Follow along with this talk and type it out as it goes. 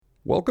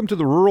Welcome to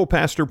the Rural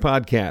Pastor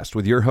Podcast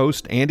with your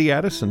host, Andy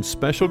Addis, and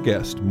special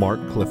guest, Mark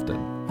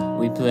Clifton.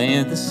 We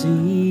plant the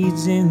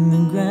seeds in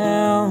the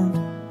ground,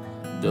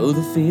 though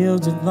the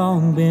fields have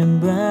long been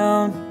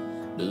brown.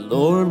 But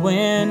Lord,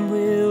 when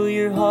will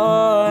your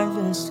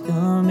harvest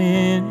come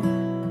in?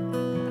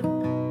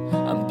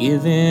 I'm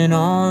giving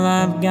all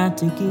I've got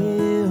to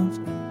give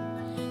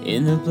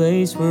in the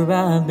place where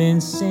I've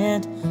been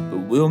sent.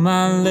 But will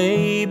my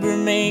labor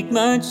make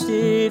much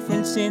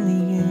difference in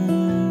the end?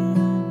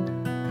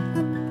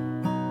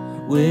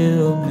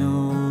 Will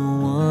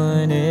no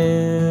one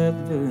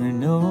ever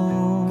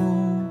know?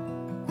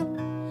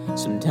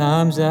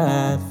 Sometimes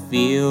I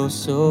feel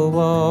so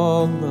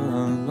all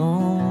alone.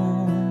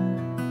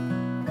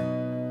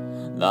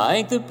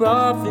 Like the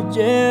prophet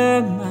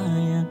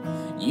Jeremiah,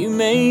 you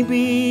may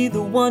be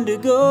the one to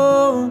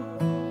go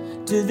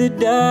to the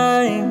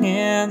dying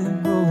and the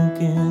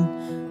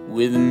broken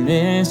with a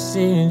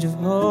message of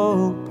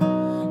hope.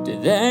 To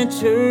that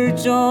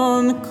church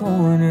on the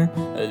corner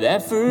of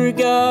that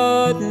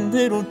forgotten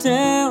little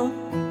town,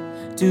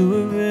 to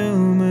a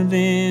room of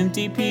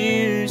empty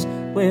pews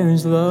where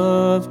his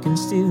love can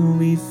still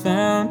be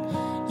found.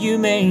 You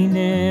may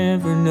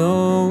never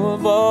know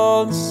of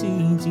all the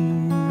seeds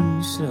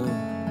you sow,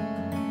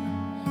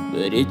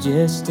 but it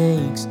just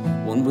takes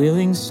one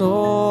willing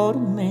soul to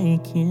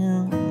make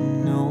him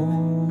know.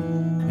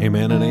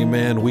 Amen and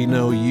amen. We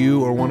know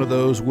you are one of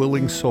those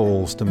willing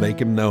souls to make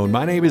him known.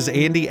 My name is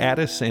Andy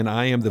Addis, and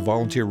I am the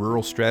volunteer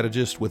rural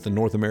strategist with the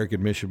North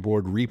American Mission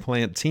Board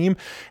Replant Team,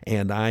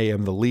 and I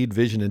am the lead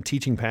vision and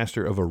teaching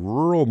pastor of a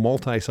rural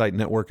multi-site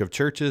network of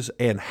churches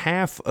and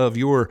half of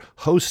your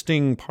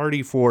hosting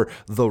party for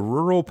the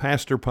Rural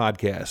Pastor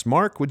Podcast.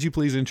 Mark, would you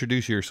please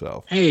introduce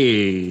yourself?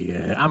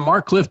 Hey, I'm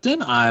Mark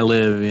Clifton. I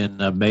live in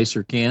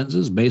Baser,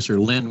 Kansas,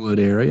 Baser-Linwood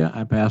area.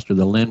 I pastor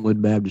the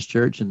Linwood Baptist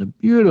Church in the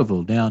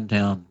beautiful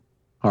downtown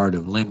part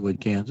of Linwood,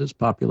 Kansas,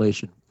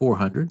 population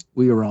 400.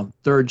 We are on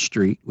 3rd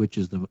Street, which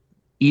is the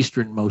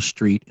easternmost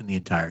street in the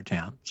entire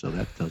town. So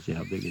that tells you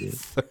how big it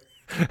is.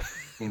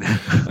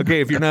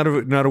 Okay, if you're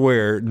not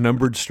aware,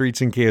 numbered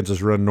streets in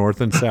Kansas run north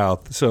and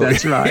south. So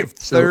that's right. If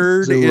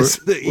 3rd is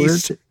the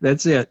east.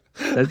 That's it.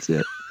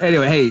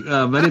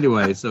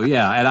 Anyway, so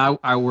yeah, and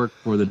I work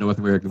for the North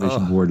American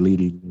Mission Board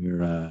leading their,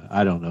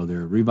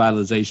 their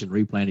revitalization,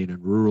 replanting,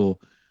 and rural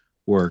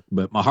work.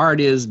 But my heart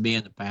is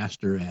being the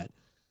pastor at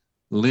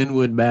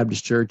Linwood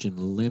Baptist Church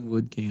in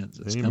Linwood,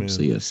 Kansas. Amen. Come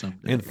see us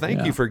someday. And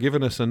thank you for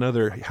giving us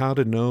another how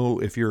to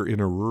know if you're in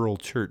a rural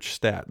church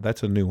stat.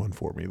 That's a new one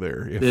for me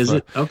there. Is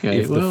it?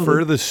 Okay. If the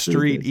furthest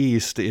street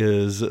east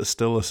is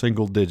still a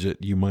single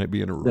digit, you might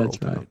be in a rural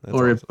town. That's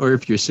right. Or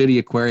if your city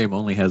aquarium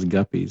only has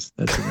guppies,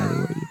 that's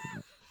another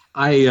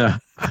way.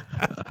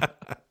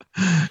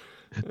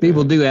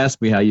 People do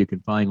ask me how you can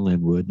find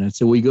Linwood, and I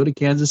said, well, you go to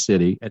Kansas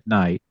City at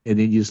night, and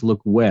then you just look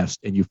west,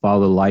 and you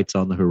follow the lights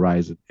on the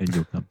horizon, and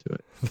you'll come to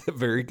it.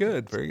 Very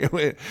good. Very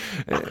good.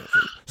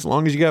 As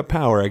long as you got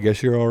power, I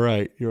guess you're all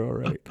right.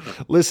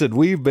 Listen,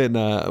 we've been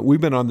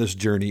on this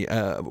journey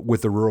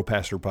with the Rural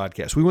Pastor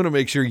Podcast. We want to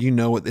make sure you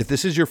know, if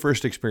this is your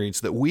first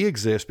experience, that we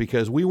exist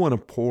because we want to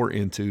pour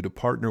into, to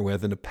partner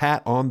with, and to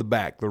pat on the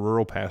back the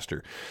rural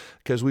pastor,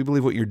 because we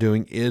believe what you're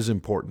doing is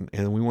important,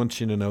 and we want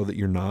you to know that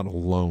you're not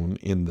alone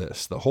in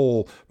this. The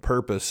whole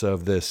purpose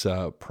of this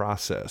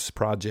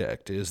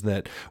project is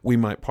that we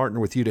might partner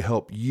with you to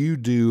help you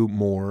do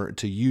more,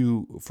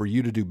 for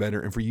you to do better,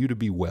 and for you to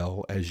be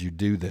well as you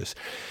do this.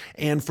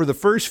 And for the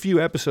first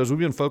few episodes, we've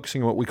been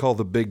focusing on what we call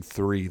the big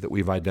three that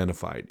we've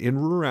identified. In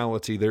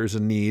rurality, there's a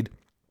need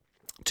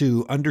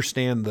to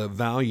understand the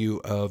value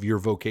of your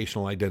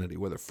vocational identity,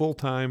 whether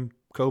full-time,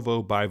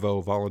 Covo,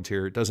 Bivo,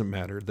 volunteer, it doesn't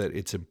matter, that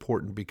it's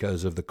important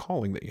because of the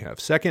calling that you have.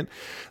 Second,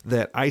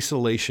 that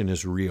isolation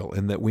is real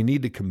and that we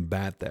need to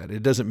combat that.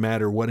 It doesn't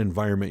matter what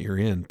environment you're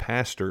in.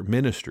 Pastor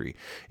ministry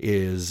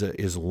is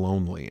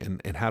lonely,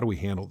 and how do we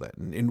handle that?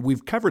 And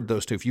we've covered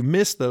those two. If you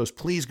missed those,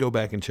 please go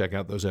back and check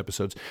out those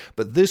episodes.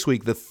 But this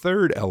week, the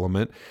third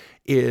element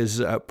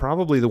is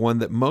probably the one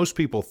that most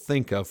people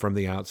think of from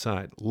the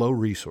outside: low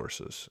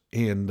resources.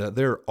 And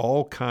there are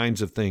all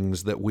kinds of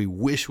things that we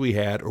wish we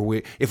had,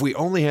 or if we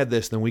only had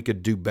this, then we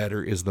could do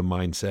better, is the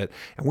mindset.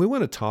 And we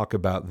want to talk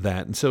about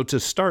that. And so to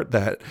start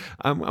that,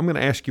 I'm going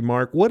to ask you,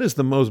 Mark, what is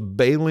the most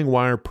baling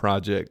wire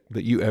project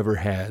that you ever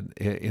had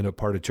in a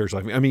part of church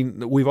life? I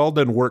mean, we've all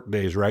done work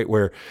days, right,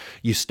 where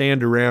you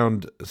stand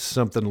around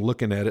something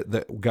looking at it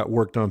that got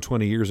worked on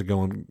 20 years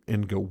ago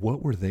and go,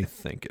 what were they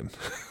thinking?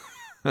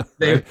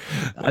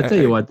 I tell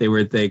you what they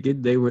were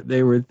thinking. They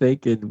were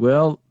thinking,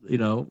 well,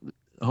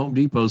 Home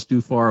Depot's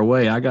too far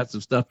away. I got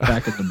some stuff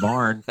back in the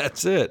barn.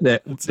 That's it.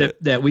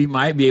 That we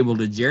might be able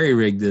to jerry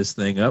rig this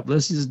thing up.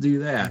 Let's just do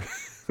that.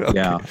 Okay.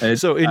 Yeah.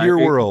 So in your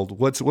world,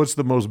 what's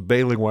the most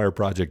baling wire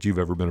project you've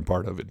ever been a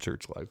part of in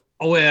church life?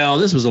 Well,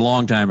 this was a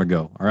long time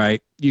ago. All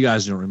right. You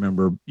guys don't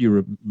remember.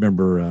 You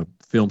remember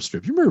film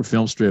strips. You remember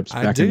film strips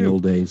back in the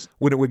old days?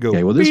 When it would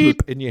go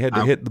beep and you had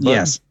to hit the button.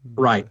 Yes.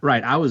 Right.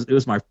 It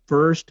was my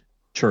first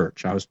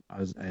church. I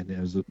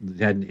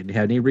hadn't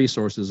had any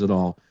resources at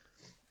all.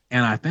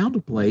 And I found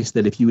a place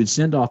that if you would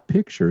send off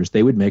pictures,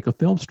 they would make a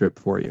film strip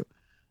for you.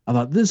 I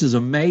thought, this is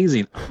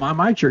amazing.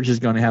 My church is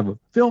going to have a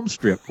film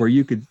strip where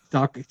you could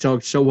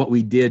show what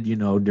we did,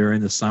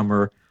 during the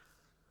summer.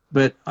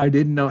 But I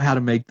didn't know how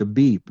to make the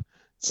beep.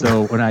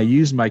 So when I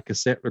used my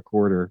cassette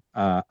recorder,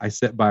 I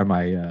set by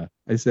my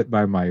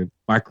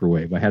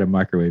microwave. I had a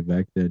microwave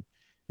back then,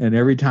 and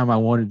every time I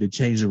wanted to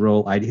change the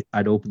roll,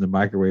 I'd open the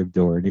microwave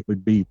door and it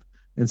would beep.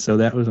 And so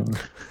that was on.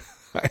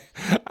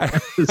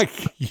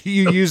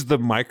 You used the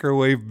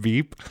microwave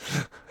beep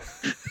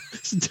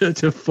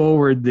to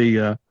forward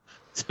the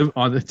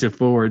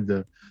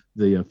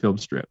film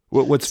strip.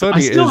 What's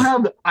funny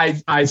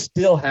I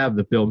still have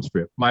the film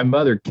strip. My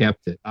mother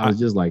kept it. I was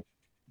just like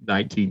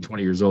 19,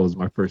 20 years old. It was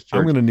my first church.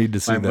 I'm going to need to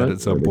see that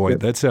at some point.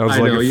 That sounds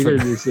like you're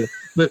going to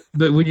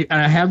but when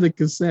I have the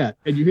cassette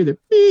and you hear the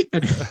beep.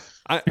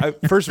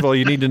 First of all,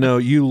 you need to know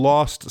you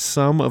lost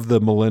some of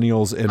the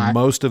millennials and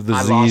most of the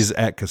Z's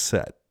at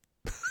cassette.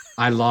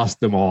 I lost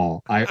them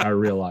all. I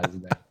realize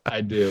that.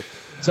 I do.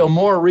 So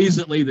more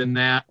recently than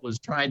that was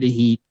trying to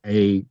heat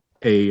a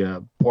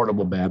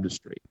portable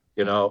baptistry.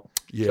 Yeah.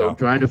 So I'm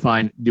trying to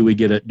find, do we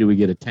get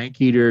a tank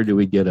heater? Do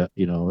we get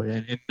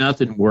and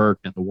nothing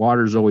worked, and the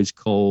water's always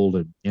cold,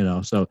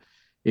 and so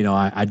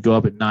I'd go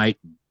up at night,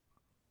 and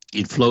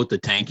you'd float the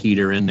tank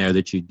heater in there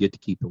that you'd get to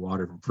keep the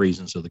water from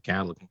freezing so the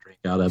cattle can drink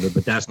out of it,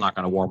 but that's not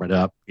going to warm it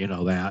up,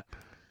 that.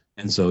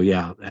 And so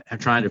I'm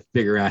trying to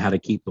figure out how to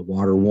keep the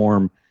water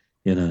warm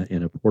in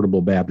a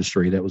portable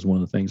baptistry. That was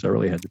one of the things I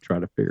really had to try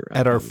to figure out.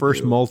 At our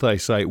first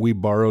multi-site, we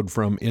borrowed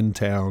from in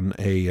town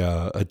a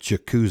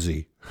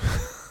jacuzzi.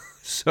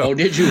 So,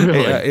 did you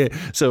really?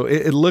 So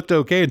it looked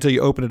okay until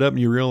you open it up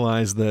and you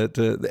realize that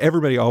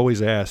everybody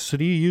always asks, so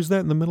do you use that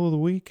in the middle of the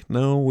week?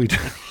 No, we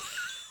don't.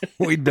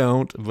 We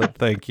don't, but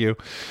thank you.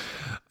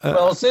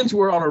 Well, since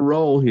we're on a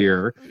roll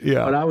here,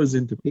 but I was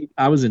in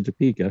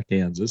Topeka,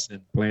 Kansas,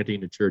 and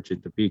planting a church in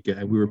Topeka,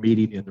 and we were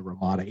meeting in the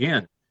Ramada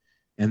Inn.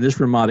 And this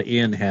Ramada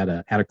Inn had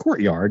a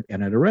courtyard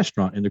and had a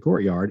restaurant in the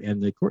courtyard,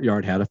 and the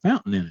courtyard had a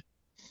fountain in it.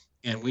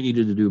 And we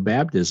needed to do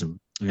baptism.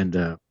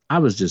 And I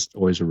was just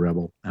always a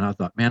rebel. And I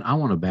thought, man, I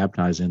want to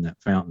baptize in that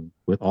fountain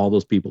with all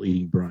those people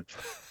eating brunch.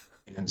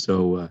 And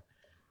so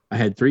I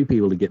had 3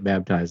 people to get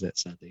baptized that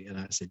Sunday. And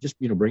I said, just,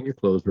 bring your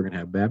clothes. We're going to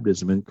have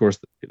baptism. And of course,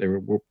 they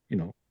were,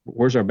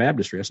 where's our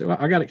baptistry? I said, well,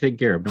 I got it taken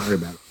care of. Don't worry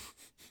about it.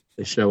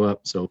 They show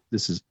up. So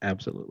this is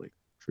absolutely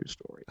true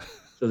story.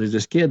 So there's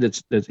this kid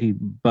that's he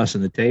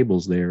bussing the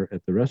tables there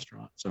at the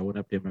restaurant. So I went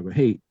up to him and I go,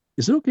 hey,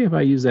 is it okay if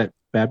I use that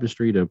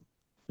baptistry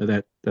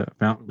that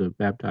fountain to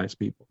baptize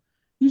people?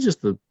 He's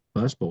just the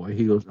bus boy.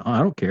 He goes, no, I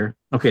don't care.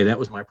 Okay, that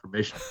was my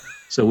permission.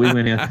 So we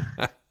went in,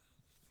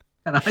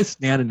 and I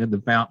standing in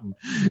the fountain,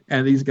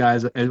 and these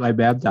guys, as I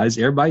baptized,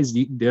 everybody's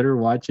eating dinner,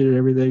 watching it, and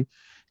everything.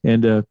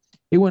 And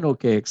it went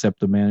okay, except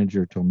the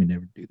manager told me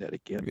never to do that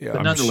again. Yeah,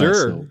 but nonetheless, I'm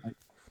sure. So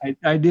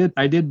I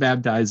did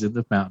baptize in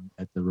the fountain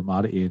at the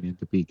Ramada Inn in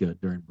Topeka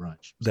during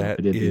brunch. So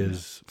that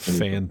is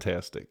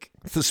fantastic.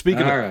 So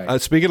speaking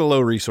of low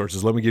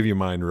resources, let me give you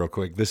mine real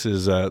quick. This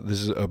is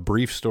a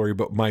brief story,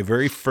 but my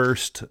very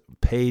first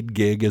paid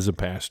gig as a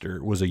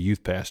pastor was a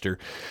youth pastor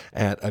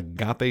at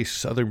Agape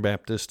Southern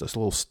Baptist, a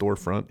little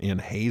storefront in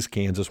Hays,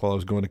 Kansas, while I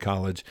was going to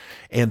college.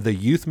 And the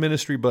youth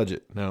ministry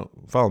budget, now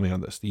follow me on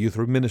this, the youth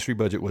ministry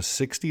budget was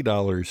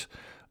 $60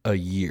 a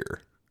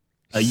year.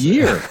 A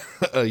year.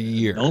 A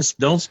year.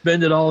 Don't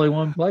spend it all in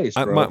one place,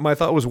 bro. My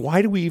thought was,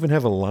 why do we even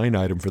have a line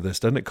item for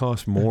this? Doesn't it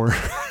cost more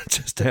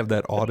just to have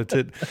that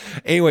audited?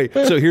 Anyway,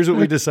 so here's what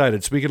we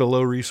decided. Speaking of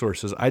low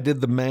resources, I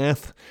did the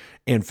math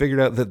and figured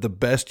out that the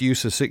best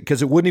use of,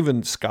 because it wouldn't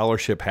even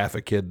scholarship half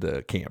a kid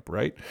to camp,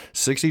 right?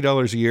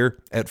 $60 a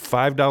year at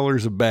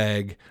 $5 a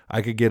bag.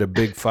 I could get a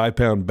big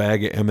 5-pound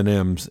bag of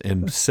M&Ms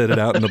and set it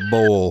out in the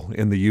bowl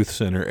in the youth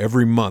center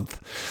every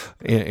month.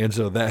 And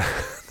so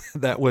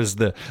that was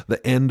the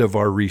end of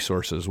our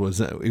resources.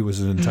 It was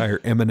an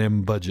entire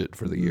M&M budget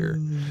for the year.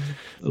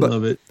 I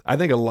love it. I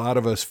think a lot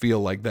of us feel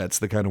like that's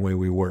the kind of way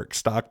we work.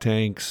 Stock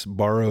tanks,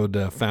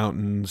 borrowed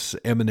fountains,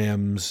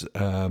 M&Ms,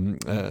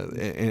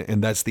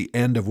 and that's the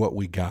end of what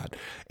we got.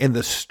 And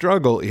the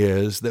struggle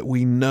is that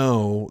we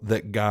know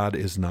that God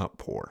is not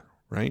poor.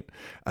 Right?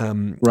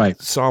 Right.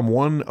 Psalm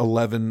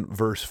 111,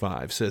 verse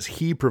 5 says,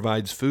 He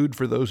provides food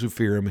for those who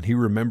fear Him, and He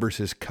remembers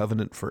His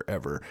covenant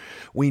forever.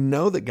 We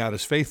know that God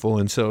is faithful,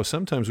 and so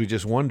sometimes we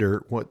just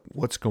wonder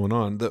what's going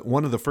on.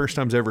 One of the first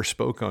times I ever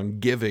spoke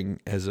on giving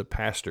as a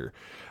pastor,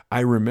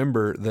 I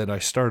remember that I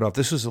started off,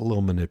 this is a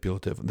little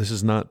manipulative. This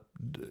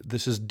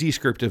is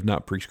descriptive,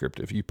 not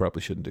prescriptive. You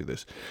probably shouldn't do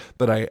this.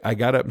 But I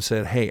got up and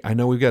said, hey, I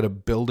know we've got a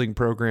building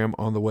program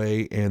on the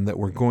way and that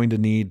we're going to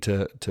need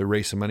to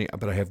raise some money,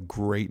 but I have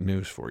great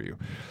news for you.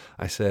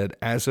 I said,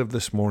 as of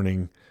this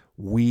morning,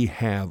 we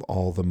have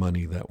all the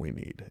money that we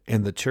need.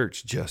 And the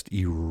church just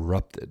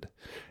erupted.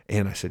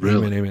 And I said,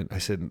 really? Amen. I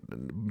said,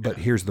 but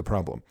here's the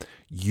problem.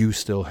 You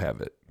still have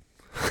it.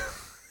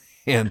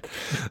 And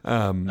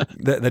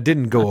that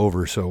didn't go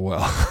over so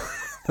well.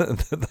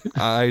 the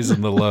highs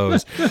and the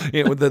lows.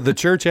 The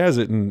church has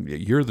it, and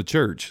you're the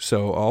church.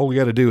 So all we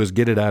got to do is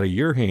get it out of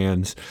your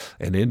hands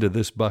and into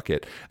this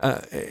bucket.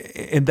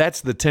 And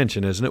that's the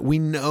tension, isn't it? We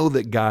know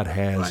that God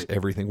has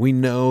everything. We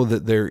know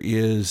that there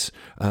is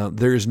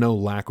no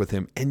lack with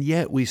him. And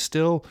yet we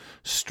still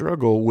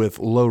struggle with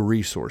low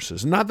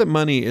resources. Not that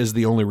money is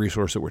the only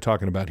resource that we're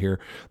talking about here,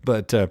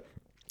 but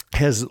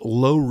has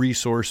low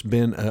resource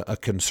been a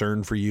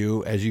concern for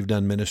you as you've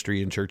done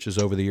ministry in churches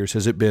over the years?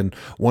 Has it been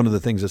one of the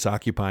things that's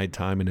occupied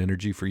time and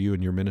energy for you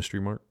in your ministry,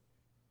 Mark?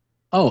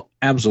 Oh,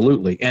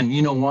 absolutely. And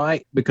you know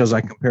why? Because I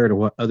compare to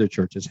what other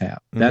churches have.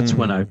 That's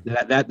when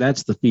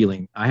that's the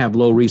feeling. I have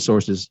low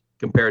resources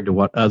compared to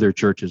what other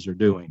churches are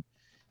doing.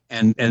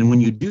 And when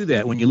you do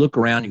that, when you look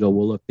around, you go,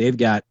 well, look, they've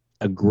got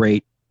a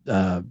great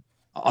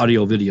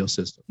audio video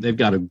system. They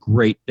got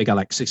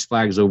like Six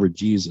Flags Over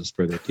Jesus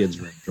for their kids'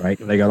 rooms, right?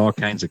 And they got all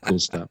kinds of cool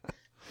stuff,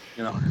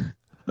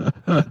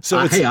 So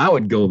I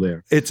would go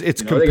there.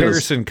 It's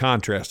comparison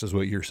contrast is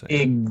what you're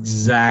saying.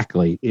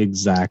 Exactly.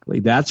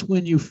 That's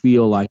when you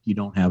feel like you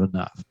don't have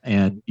enough,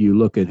 and you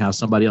look at how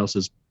somebody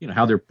else's,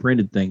 how their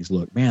printed things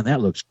look. Man,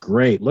 that looks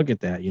great. Look at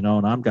that,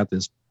 and I've got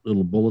this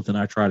little bulletin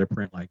I try to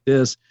print like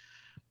this.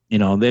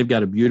 They've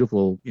got a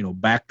beautiful,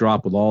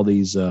 backdrop with all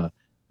these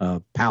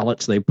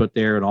pallets they put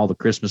there and all the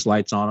Christmas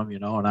lights on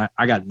them, and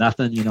I got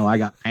nothing. I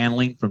got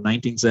paneling from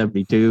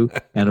 1972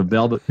 and a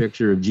velvet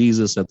picture of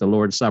Jesus at the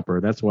Lord's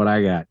Supper. That's what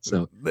I got.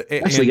 So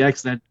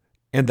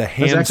and the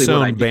hand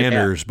sewn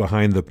banners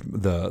behind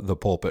the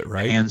pulpit,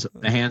 right?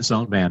 The hand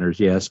sewn banners,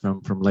 yes,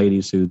 from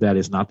ladies who that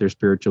is not their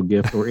spiritual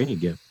gift or any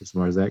gift as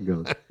far as that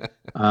goes.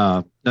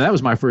 Now that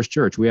was my first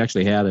church. We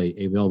actually had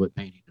a velvet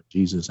painting of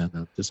Jesus and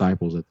the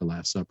disciples at the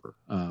Last Supper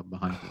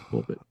behind the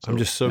pulpit. So I'm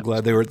just so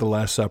glad they were at the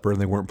Last Supper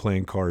and they weren't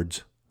playing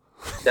cards.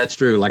 That's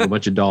true, like a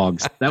bunch of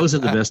dogs. That was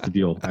in the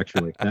vestibule,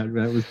 actually.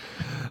 That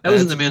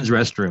was in the men's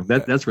restroom.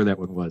 That's where that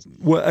one was.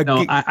 Well,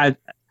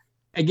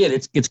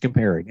 again, it's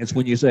comparing. It's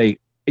when you say,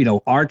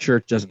 our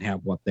church doesn't have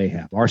what they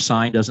have. Our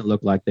sign doesn't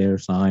look like their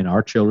sign.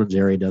 Our children's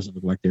area doesn't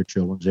look like their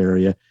children's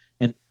area.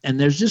 And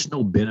there's just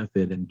no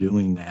benefit in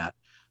doing that.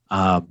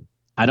 I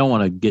don't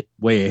want to get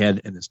way ahead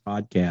in this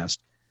podcast,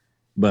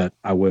 but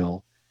I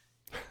will.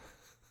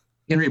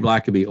 Henry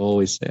Blackaby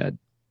always said,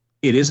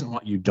 it isn't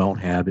what you don't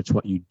have, it's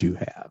what you do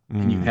have.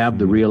 And you have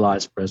the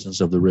realized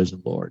presence of the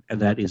risen Lord. And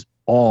that is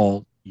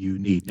all you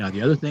need. Now,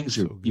 the other things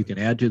you can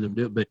add to them,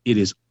 but it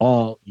is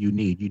all you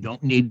need. You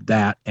don't need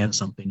that and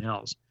something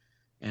else.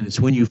 And it's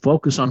when you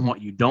focus on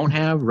what you don't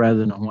have rather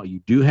than on what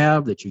you do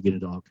have that you get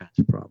into all kinds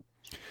of problems.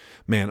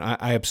 Man,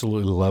 I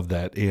absolutely love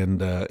that. And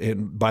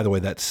by the way,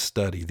 that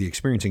study, the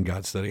Experiencing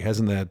God study,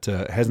 hasn't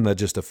that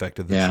just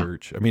affected the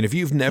church? I mean, if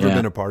you've never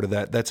been a part of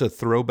that, that's a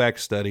throwback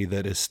study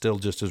that is still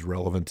just as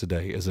relevant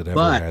today as it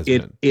ever has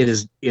been.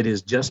 It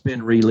has just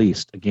been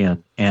released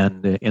again,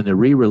 and in the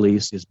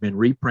re-release, it's been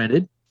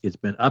reprinted. It's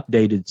been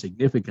updated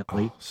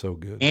significantly. Oh, so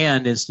good.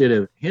 And instead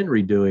of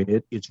Henry doing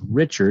it, it's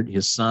Richard,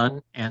 his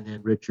son, and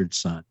then Richard's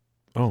son,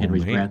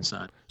 Henry's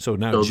grandson. So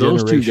now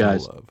those two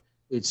guys. Love.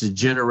 It's a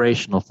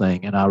generational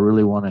thing, and I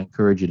really want to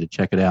encourage you to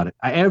check it out.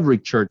 Every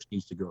church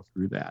needs to go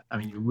through that. I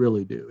mean, you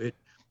really do. It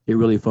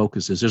really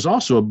focuses. There's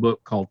also a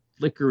book called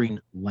Flickering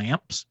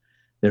Lamps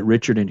that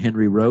Richard and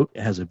Henry wrote.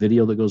 It has a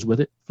video that goes with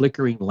it.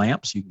 Flickering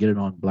Lamps. You can get it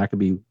on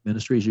Blackaby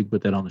Ministries. You can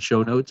put that on the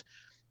show notes,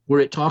 where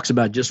it talks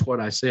about just what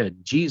I said.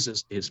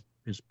 Jesus, his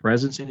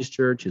presence in his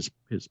church, his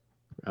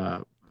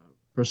power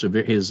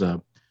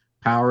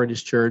in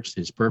his church,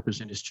 his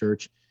purpose in his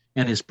church,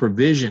 and his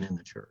provision in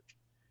the church.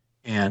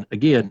 And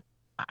again,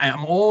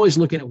 I'm always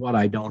looking at what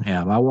I don't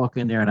have. I walk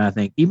in there and I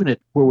think, even at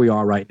where we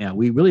are right now,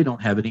 we really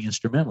don't have any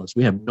instrumentalists.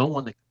 We have no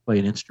one that can play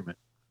an instrument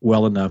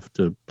well enough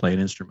to play an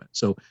instrument.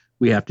 So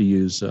we have to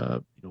use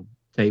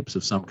tapes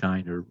of some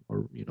kind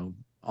or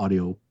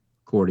audio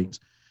recordings.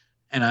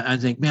 And I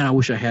think, man, I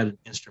wish I had an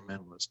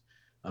instrumentalist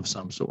of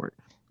some sort.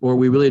 Or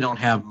we really don't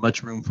have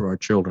much room for our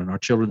children. Our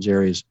children's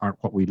areas aren't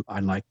what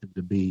I'd like them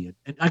to be.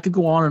 And I could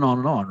go on and on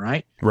and on,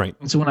 right? Right.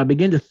 And so when I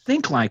begin to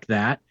think like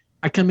that,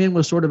 I come in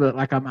with sort of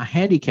like I'm a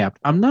handicapped.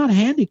 I'm not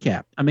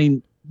handicapped. I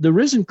mean, the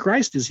risen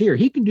Christ is here.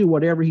 He can do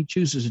whatever he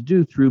chooses to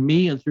do through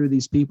me and through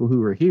these people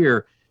who are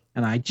here.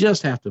 And I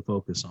just have to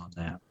focus on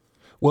that.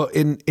 Well,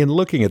 in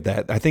looking at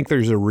that, I think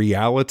there's a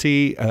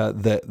reality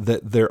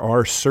that there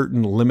are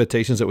certain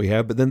limitations that we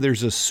have, but then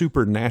there's a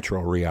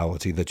supernatural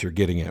reality that you're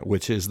getting at,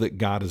 which is that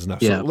God is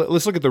enough. Yeah. So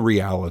let's look at the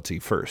reality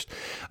first.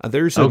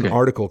 There's an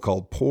article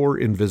called "Poor,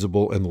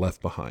 Invisible, and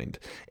Left Behind,"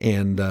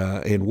 and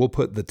we'll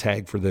put the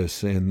tag for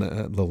this and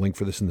the link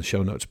for this in the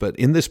show notes. But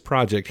in this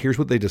project, here's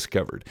what they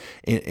discovered,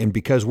 and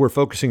because we're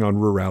focusing on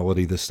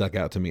rurality, this stuck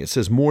out to me. It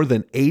says more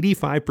than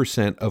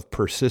 85% of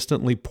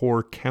persistently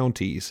poor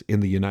counties in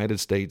the United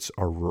States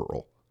are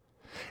rural.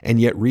 And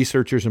yet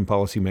researchers and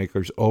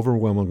policymakers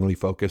overwhelmingly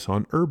focus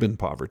on urban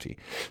poverty.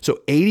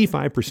 So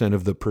 85%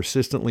 of the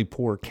persistently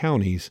poor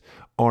counties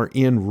are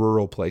in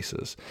rural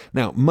places.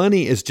 Now,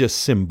 money is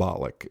just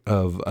symbolic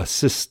of a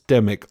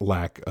systemic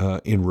lack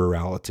in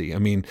rurality. I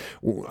mean,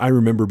 I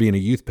remember being a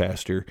youth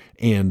pastor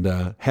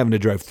and having to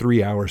drive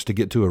 3 hours to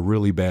get to a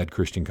really bad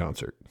Christian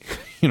concert.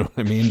 You know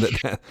what I mean?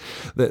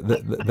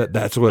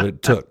 That's what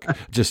it took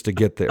just to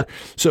get there.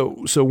 So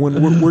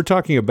when we're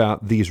talking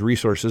about these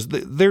resources,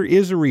 there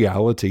is a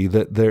reality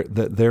that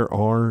there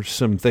are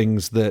some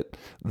things that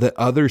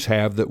others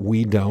have that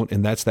we don't,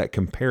 and that's that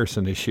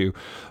comparison issue.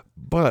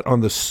 But on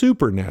the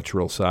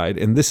supernatural side,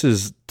 and this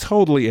is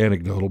totally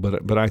anecdotal,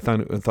 but I thought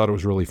it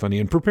was really funny.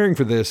 In preparing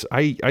for this,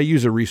 I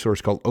use a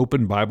resource called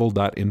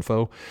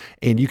openbible.info,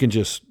 and you can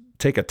just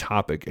take a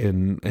topic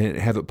and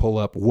have it pull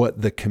up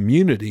what the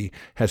community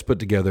has put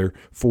together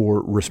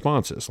for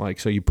responses. Like,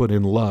 so you put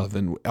in love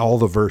and all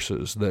the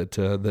verses that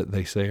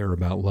they say are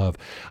about love.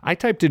 I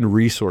typed in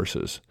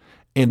resources.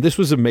 And this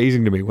was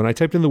amazing to me. When I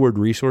typed in the word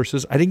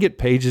resources, I didn't get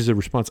pages of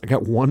response. I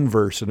got one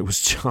verse, and it was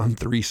John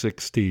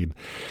 3:16.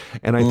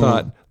 And I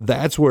thought,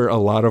 that's where a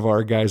lot of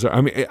our guys are.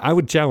 I mean, I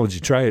would challenge you,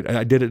 try it.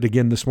 I did it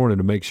again this morning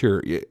to make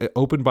sure.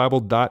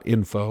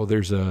 Openbible.info,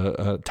 there's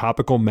a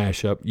topical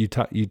mashup.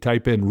 You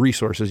type in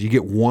resources, you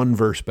get one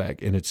verse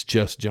back, and it's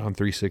just John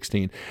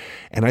 3:16.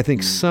 And I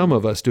think some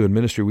of us doing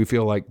ministry, we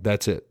feel like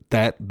that's it.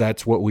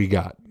 That's what we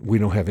got. We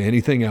don't have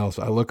anything else.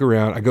 I look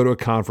around, I go to a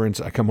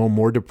conference, I come home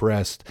more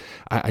depressed.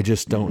 I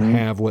just don't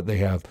have what they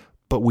have,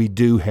 but we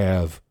do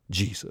have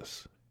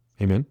Jesus.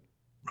 Amen.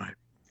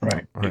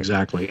 Right.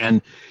 Exactly.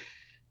 And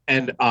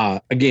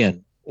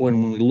again,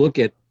 when we look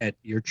at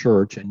your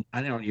church, and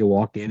I know you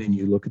walk in and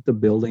you look at the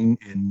building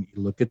and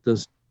you look at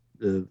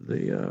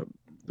the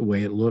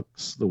way it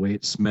looks, the way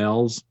it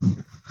smells,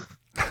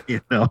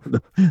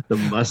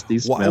 the musty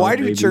smell. Why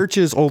do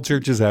old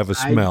churches have a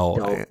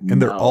smell,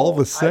 and they're all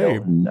the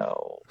same?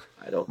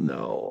 I don't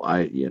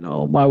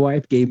know. My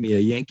wife gave me a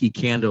Yankee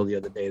candle the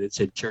other day that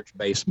said church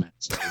basement.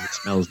 So it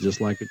smells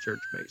just like a church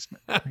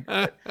basement.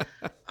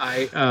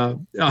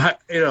 And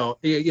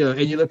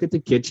you look at the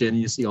kitchen and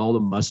you see all the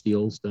musty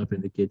old stuff in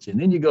the kitchen.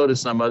 Then you go to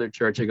some other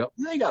church, they go,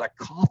 they got a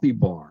coffee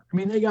bar. I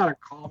mean, they got a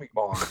coffee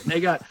bar. And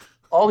they got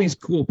all these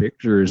cool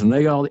pictures, and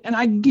and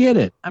I get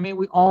it. I mean,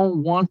 we all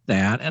want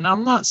that. And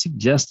I'm not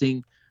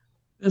suggesting,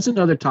 that's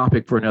another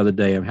topic for another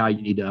day of how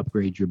you need to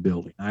upgrade your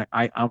building.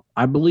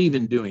 I believe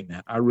in doing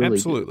that. I really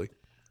absolutely do.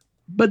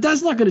 But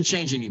that's not going to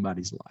change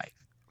anybody's life.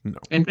 No.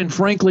 And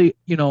frankly,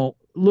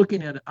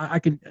 looking at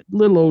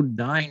little old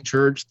dying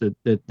church that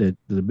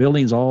the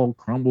building's all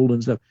crumbled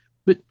and stuff.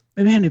 But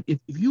man, if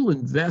you'll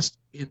invest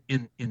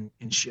in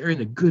sharing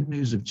the good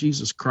news of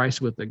Jesus Christ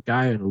with a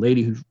guy and a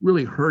lady who's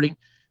really hurting,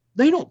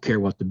 they don't care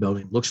what the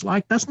building looks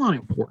like. That's not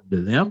important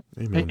to them.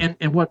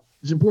 And what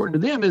is important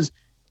to them is,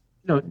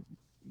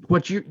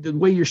 the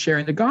way you're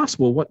sharing the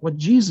gospel, what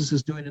Jesus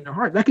is doing in their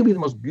heart. That could be the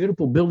most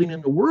beautiful building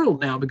in the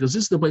world now, because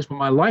this is the place where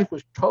my life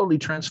was totally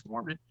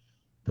transformed,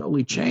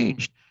 totally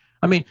changed.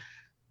 I mean,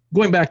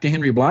 going back to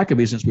Henry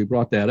Blackaby, since we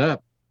brought that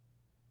up,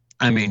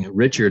 I mean,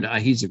 Richard,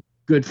 he's a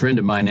good friend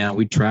of mine now.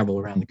 We travel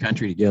around the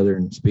country together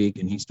and speak,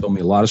 and he's told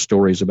me a lot of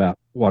stories about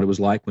what it was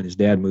like when his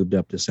dad moved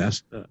up to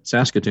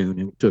Saskatoon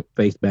and took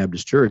Faith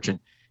Baptist Church. And,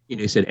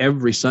 he said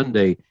every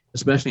Sunday,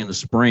 especially in the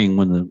spring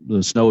when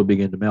the snow would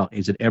begin to melt,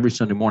 he said every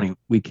Sunday morning,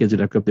 we kids would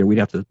have to go up there, we'd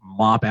have to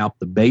mop out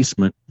the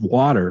basement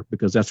water,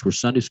 because that's where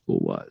Sunday school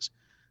was.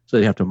 So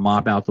they'd have to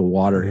mop out the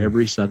water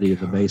every Sunday in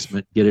the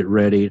basement, get it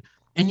ready.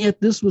 And yet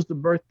this was the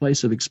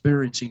birthplace of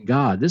experiencing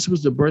God. This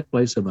was the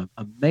birthplace of an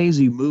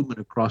amazing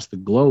movement across the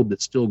globe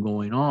that's still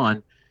going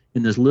on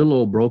in this little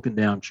old broken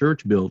down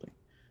church building.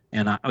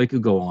 And we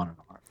could go on and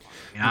on.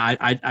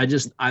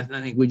 I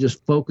think we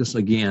just focus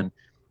again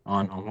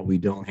on what we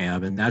don't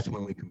have, and that's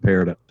when we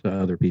compare it to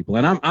other people.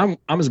 And I'm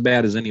as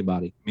bad as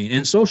anybody. I mean,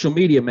 and social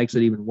media makes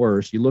it even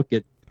worse. You look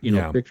at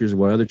pictures of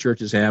what other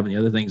churches have and the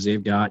other things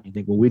they've got, and you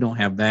think, well, we don't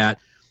have that.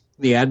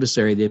 The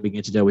adversary then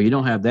begins to tell, well, you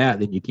don't have that,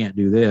 then you can't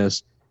do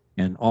this.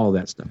 And all of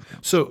that stuff.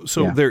 So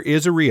there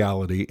is a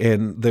reality,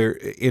 and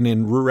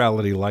in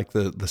rurality, like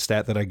the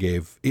stat that I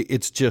gave,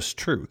 it's just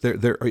true.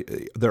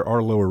 There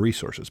are lower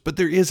resources, but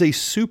there is a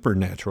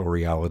supernatural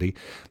reality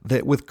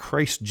that with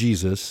Christ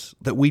Jesus,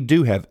 that we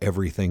do have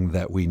everything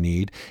that we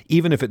need,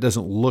 even if it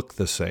doesn't look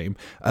the same.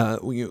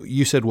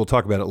 You said we'll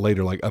talk about it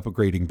later, like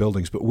upgrading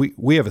buildings, but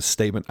we have a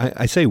statement.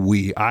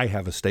 I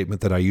have a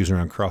statement that I use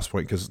around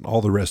Crosspoint, because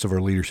all the rest of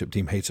our leadership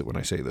team hates it when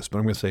I say this, but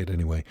I'm going to say it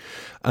anyway.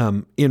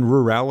 In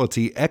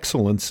rurality,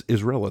 excellence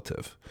is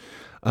relative.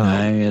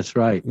 That's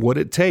right. What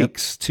it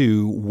takes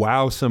to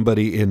wow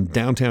somebody in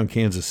downtown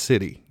Kansas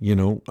City,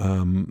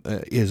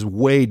 is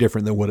way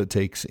different than what it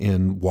takes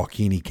in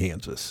Waukene,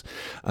 Kansas.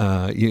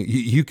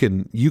 You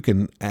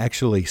can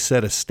actually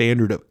set a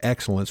standard of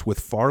excellence with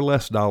far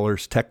less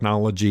dollars,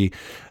 technology,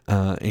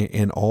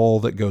 and all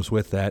that goes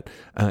with that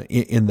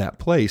in that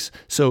place.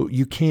 So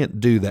you can't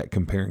do that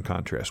compare and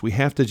contrast. We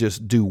have to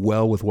just do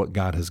well with what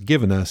God has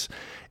given us.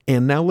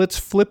 And now let's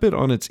flip it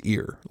on its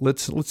ear.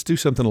 Let's do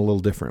something a little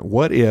different.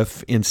 What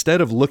if,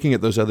 instead of looking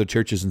at those other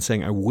churches and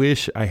saying, I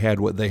wish I had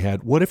what they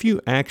had, what if you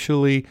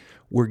actually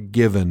were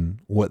given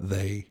what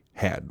they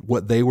had,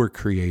 what they were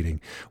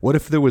creating? What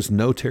if there was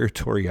no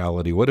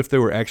territoriality? What if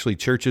there were actually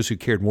churches who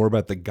cared more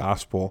about the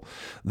gospel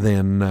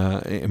than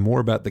and more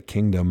about the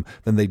kingdom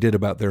than they did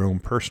about their own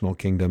personal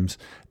kingdoms,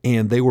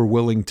 and they were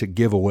willing to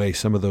give away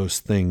some of those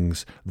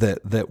things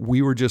that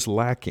we were just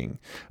lacking?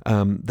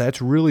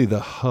 That's really the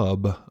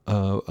hub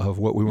of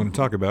what we want to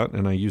talk about,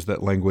 and I use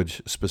that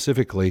language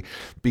specifically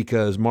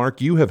because,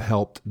 Mark, you have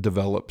helped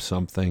develop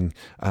something.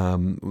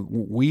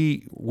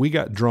 We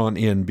got drawn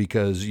in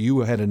because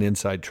you had an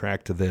inside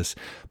track to this,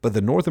 but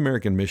the North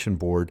American Mission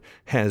Board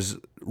has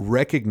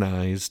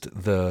recognized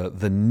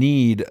the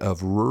need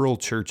of rural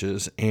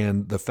churches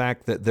and the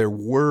fact that there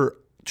were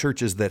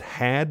churches that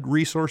had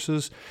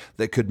resources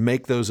that could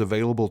make those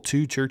available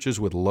to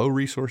churches with low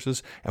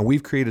resources. And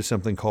we've created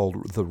something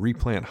called the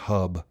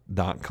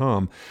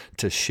replanthub.com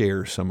to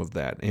share some of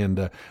that.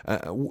 And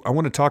I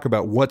want to talk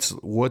about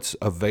what's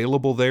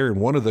available there.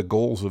 And one of the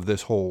goals of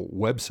this whole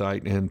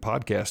website and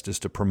podcast is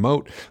to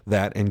promote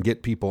that and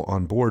get people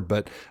on board.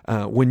 But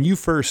when you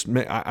first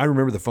I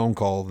remember the phone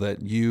call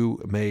that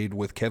you made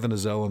with Kevin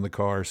Azell in the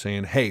car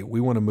saying, hey, we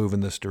want to move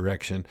in this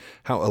direction.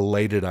 How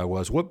elated I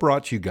was. What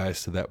brought you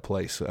guys to that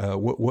place?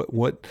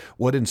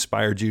 What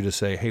inspired you to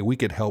say, hey, we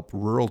could help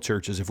rural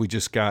churches if we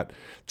just got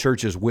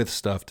churches with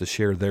stuff to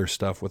share their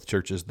stuff with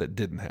churches that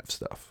didn't have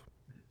stuff?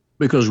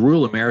 Because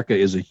rural America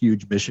is a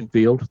huge mission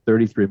field.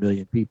 33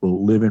 million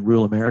people live in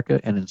rural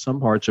America, and in some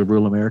parts of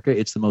rural America,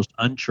 it's the most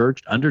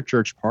unchurched,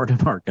 underchurched part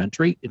of our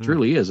country. It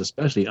really is,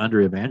 especially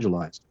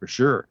under-evangelized, for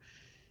sure.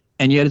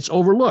 And yet it's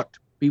overlooked.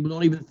 People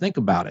don't even think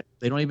about it.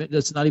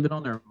 It's not even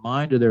on their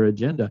mind or their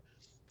agenda.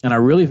 And I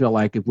really feel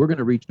like if we're going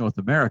to reach North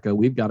America,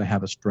 we've got to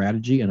have a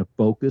strategy and a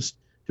focus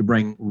to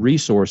bring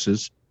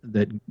resources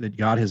that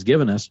God has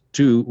given us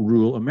to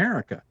rural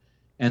America.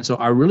 And so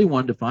I really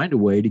wanted to find a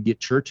way to get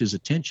churches'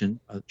 attention,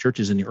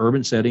 churches in the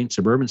urban settings,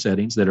 suburban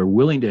settings that are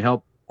willing to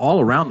help all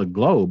around the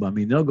globe. I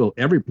mean, they'll go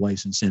every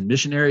place and send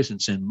missionaries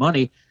and send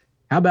money.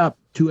 How about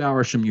 2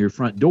 hours from your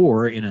front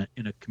door in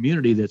a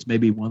community that's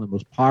maybe one of the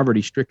most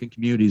poverty-stricken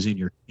communities in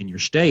your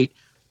state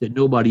that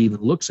nobody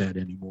even looks at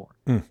anymore?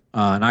 And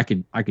I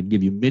could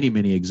give you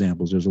many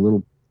examples. There's a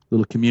little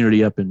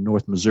community up in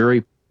North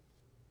Missouri,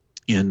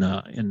 in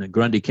the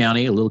Grundy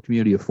County, a little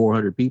community of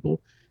 400 people,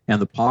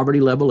 and the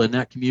poverty level in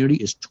that community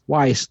is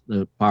twice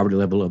the poverty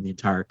level of the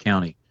entire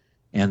county.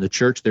 And the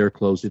church there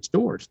closed its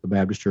doors. The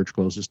Baptist church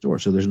closed its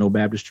doors. So there's no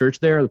Baptist church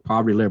there. The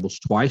poverty level is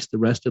twice the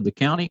rest of the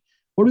county.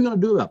 What are we going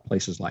to do about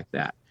places like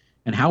that?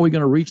 And how are we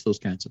going to reach those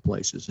kinds of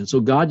places? And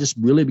so God just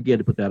really began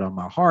to put that on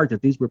my heart,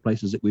 that these were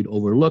places that we'd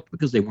overlooked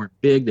because they weren't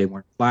big, they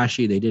weren't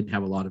flashy, they didn't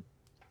have a lot of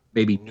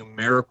maybe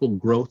numerical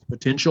growth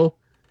potential,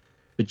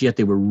 but yet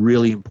they were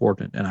really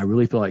important. And I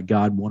really feel like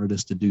God wanted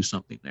us to do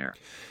something there.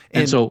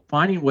 And so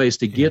finding ways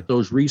to get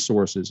those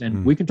resources,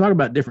 and we can talk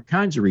about different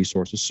kinds of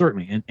resources,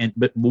 certainly.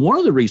 But one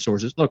of the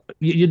resources, look,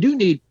 you do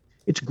need,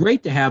 it's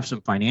great to have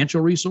some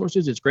financial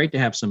resources. It's great to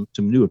have some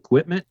new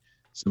equipment,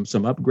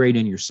 some upgrade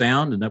in your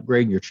sound and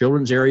upgrade in your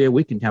children's area.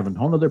 We can have a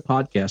whole other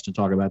podcast and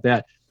talk about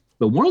that.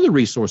 But one of the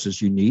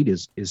resources you need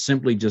is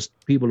simply just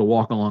people to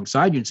walk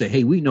alongside you and say,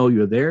 hey, we know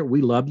you're there.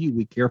 We love you.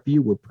 We care for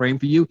you. We're praying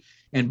for you.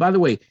 And by the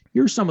way,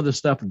 here's some of the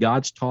stuff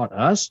God's taught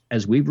us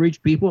as we've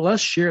reached people.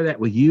 Let's share that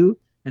with you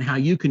and how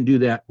you can do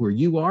that where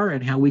you are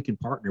and how we can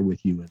partner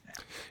with you in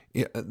that.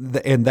 Yeah,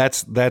 and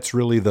that's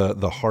really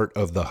the heart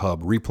of the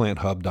hub,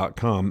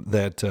 replanthub.com,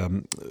 that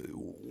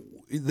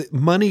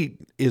money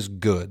is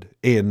good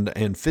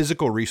and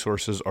physical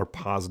resources are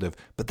positive,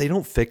 but they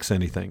don't fix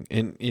anything.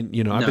 And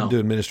I've been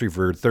doing ministry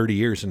for 30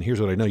 years, and here's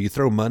what I know. You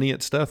throw money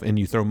at stuff and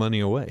you throw money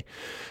away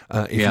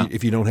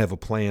if you don't have a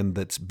plan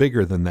that's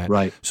bigger than that.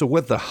 Right. So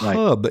what the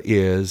hub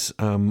is,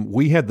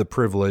 we had the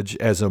privilege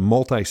as a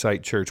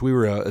multi-site church. We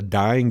were a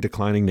dying,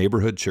 declining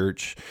neighborhood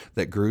church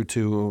that grew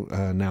to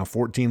now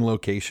 14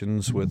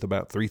 locations with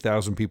about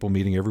 3,000 people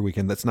meeting every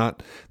weekend. That's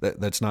not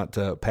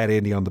pat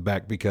Andy on the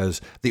back,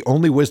 because the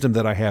only wisdom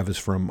that I have is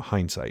from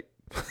hindsight.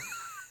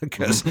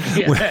 Because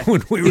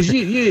when we were,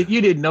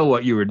 you didn't know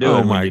what you were doing.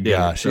 Oh my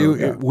gosh,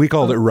 we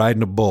called it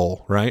riding a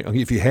bull, right?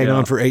 If you hang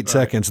on for 8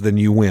 seconds, then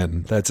you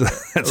win. That's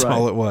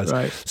all it was.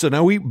 Right. So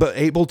now but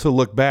able to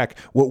look back,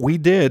 what we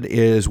did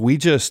is we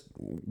just,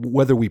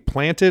 whether we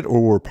planted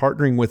or were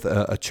partnering with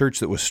a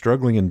church that was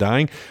struggling and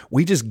dying,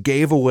 we just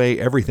gave away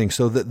everything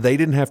so that they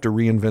didn't have to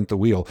reinvent the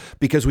wheel,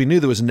 because we knew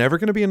there was never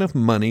going to be enough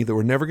money, there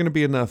were never going to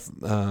be enough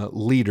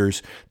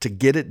leaders to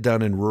get it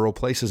done in rural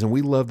places, and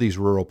we love these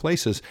rural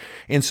places.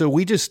 And so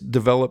we just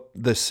developed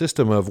this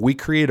system of we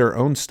create our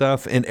own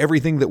stuff, and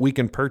everything that we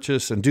can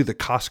purchase and do the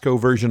Costco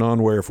version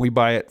on, where if we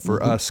buy it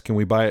for us, can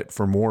we buy it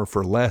for more,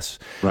 for less?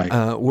 Right.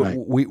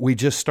 We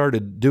just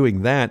started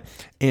doing that.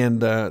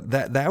 And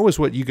that was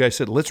what you guys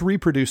said, let's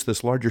reproduce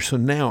this larger. So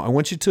now I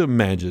want you to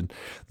imagine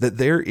that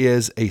there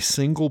is a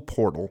single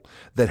portal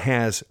that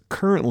has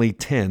currently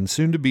 10,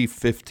 soon to be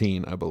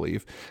 15, I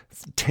believe,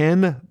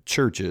 10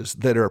 churches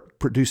that are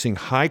producing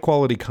high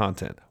quality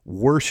content,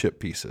 worship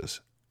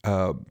pieces,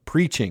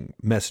 preaching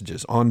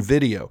messages on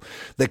video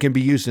that can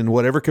be used in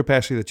whatever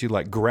capacity that you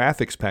like,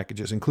 graphics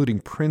packages, including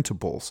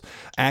printables,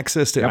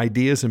 access to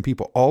ideas and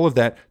people, all of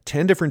that,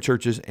 10 different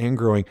churches and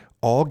growing,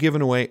 all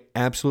given away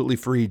absolutely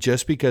free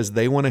just because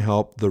they want to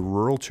help the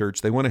rural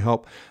church. They want to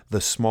help the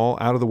small,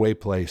 out-of-the-way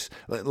place.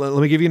 Let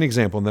me give you an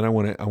example, and then I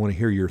want to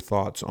hear your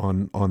thoughts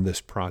on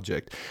this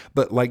project.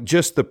 But like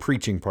just the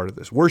preaching part of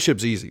this.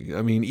 Worship's easy.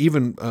 I mean,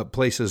 even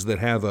places that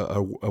have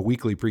a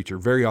weekly preacher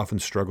very often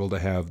struggle to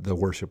have the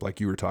worship like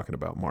you were talking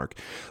about, Mark.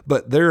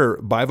 But there are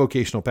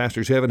bivocational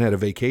pastors who haven't had a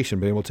vacation,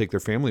 been able to take their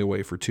family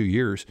away for 2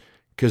 years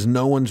because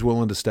no one's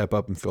willing to step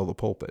up and fill the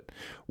pulpit.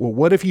 Well,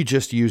 what if you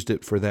just used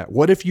it for that?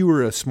 What if you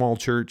were a small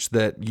church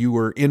that you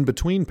were in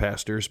between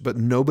pastors, but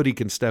nobody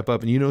can step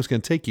up and you know it's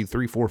going to take you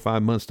 3, 4,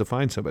 5 months to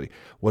find somebody?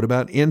 What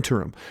about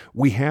interim?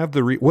 We have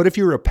what if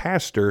you're a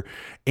pastor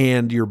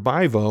and you're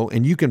bivo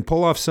and you can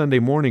pull off Sunday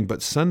morning,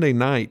 but Sunday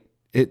night,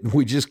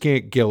 we just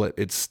can't kill it.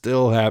 It's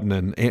still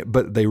happening.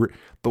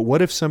 But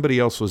what if somebody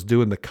else was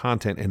doing the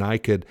content and I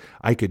could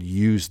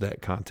use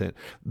that content?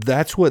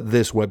 That's what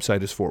this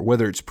website is for.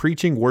 Whether it's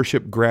preaching,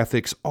 worship,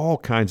 graphics, all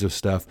kinds of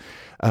stuff.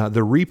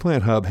 The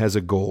Replant Hub has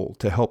a goal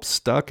to help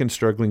stuck and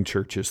struggling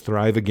churches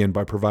thrive again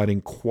by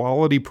providing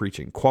quality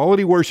preaching,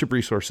 quality worship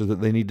resources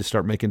that they need to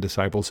start making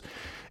disciples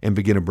and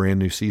begin a brand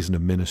new season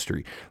of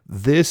ministry.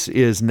 This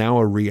is now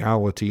a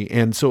reality.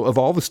 And so of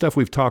all the stuff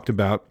we've talked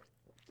about,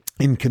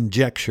 in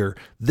conjecture,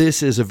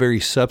 this is a very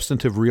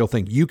substantive, real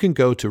thing. You can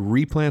go to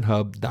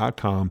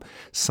replanthub.com,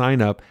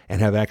 sign up, and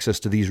have access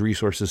to these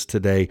resources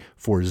today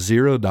for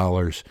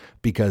 $0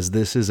 because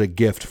this is a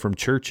gift from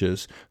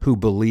churches who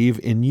believe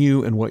in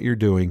you and what you're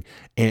doing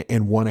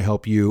and want to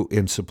help you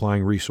in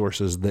supplying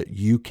resources that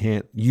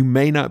you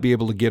may not be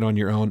able to get on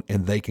your own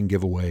and they can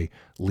give away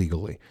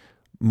legally.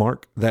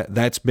 Mark,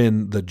 that's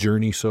been the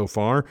journey so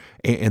far,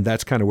 and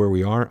that's kind of where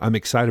we are. I'm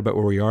excited about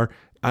where we are.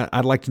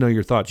 I'd like to know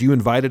your thoughts. You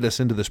invited us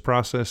into this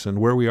process, and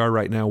where we are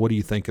right now, what are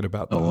you thinking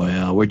about that? Oh,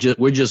 well,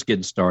 we're just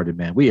getting started,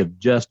 man. We have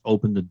just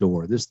opened the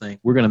door. This thing,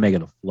 we're going to make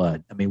it a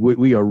flood. I mean,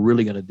 we are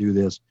really going to do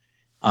this.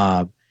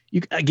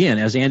 Again,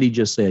 as Andy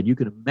just said, you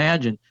can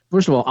imagine.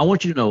 First of all, I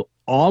want you to know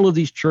all of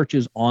these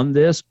churches on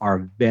this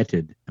are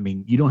vetted. I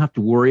mean, you don't have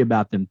to worry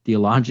about them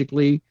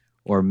theologically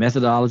or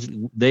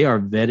methodologically. They are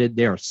vetted.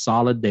 They are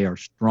solid. They are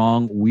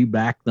strong. We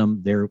back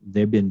them.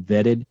 They've been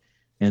vetted.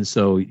 And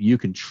so you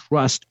can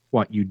trust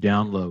what you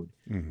download.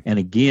 Mm-hmm. And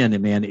again,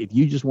 man, if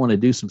you just want to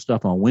do some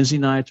stuff on Wednesday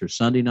nights or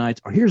Sunday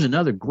nights, or here's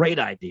another great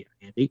idea,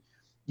 Andy.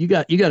 You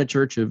got a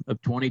church of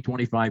 20,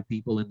 25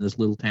 people in this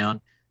little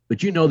town,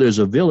 but you know there's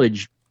a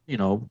village,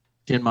 10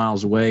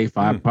 miles away,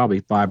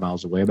 probably 5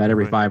 miles away. About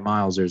every 5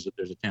 miles there's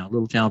a town,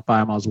 little town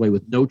 5 miles away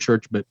with no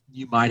church, but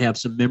you might have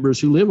some members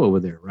who live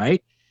over there,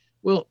 right?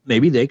 Well,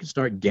 maybe they could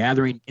start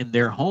gathering in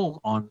their home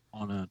on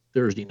a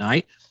Thursday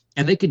night.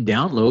 And they could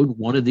download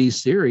one of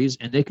these series,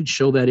 and they could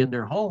show that in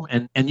their home,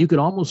 and you could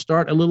almost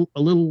start a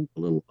little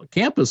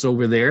campus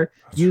over there.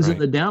 That's using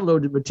the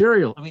downloaded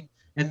material. I mean,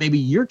 and maybe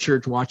your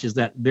church watches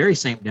that very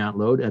same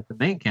download at the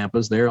main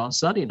campus there on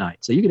Sunday night.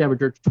 So you could have a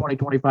church of 20,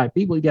 25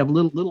 people. You could have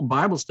little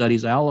Bible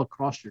studies all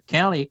across your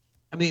county.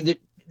 I mean,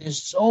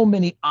 there's so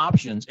many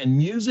options. And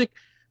music,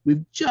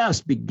 we've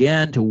just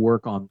began to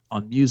work on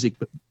music.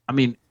 But I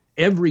mean,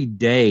 every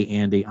day,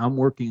 Andy, I'm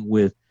working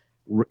with.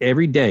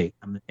 Every day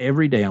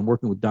I'm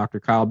working with Dr.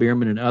 Kyle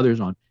Bierman and others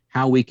on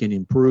how we can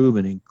improve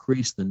and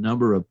increase the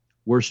number of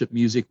worship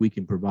music we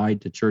can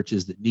provide to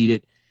churches that need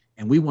it.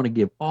 And we want to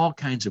give all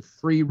kinds of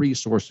free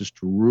resources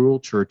to rural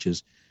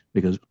churches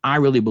because I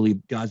really believe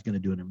God's going to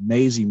do an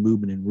amazing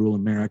movement in rural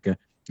America.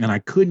 And I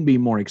couldn't be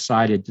more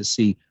excited to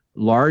see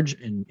large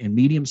and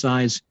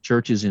medium-sized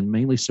churches in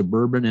mainly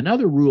suburban and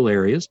other rural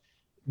areas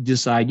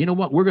decide, you know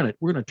what, we're going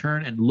to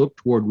turn and look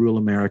toward rural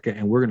America,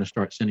 and we're going to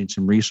start sending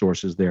some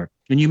resources there.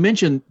 And you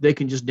mentioned they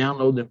can just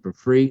download them for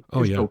free.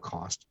 There's no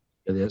cost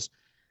to this.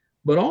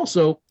 But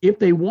also, if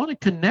they want to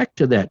connect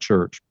to that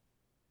church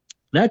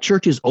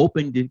is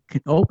opening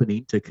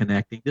to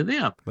connecting to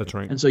them. That's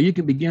right. And so you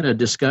can begin a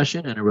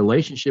discussion and a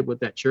relationship with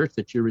that church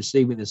that you're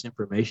receiving this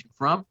information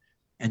from.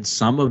 And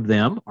some of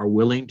them are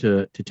willing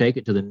to take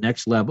it to the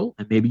next level,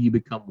 and maybe you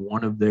become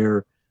one of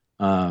their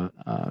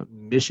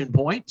mission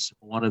points,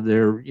 one of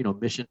their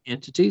mission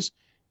entities,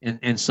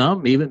 and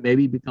some even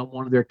maybe become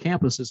one of their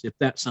campuses if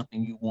that's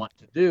something you want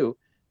to do.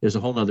 There's a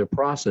whole other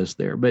process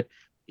there, but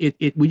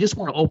we just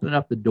want to open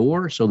up the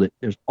door so that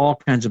there's all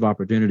kinds of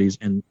opportunities,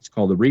 and it's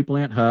called the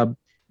Replant Hub,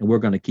 and we're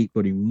going to keep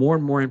putting more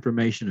and more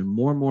information and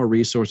more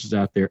resources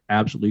out there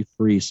absolutely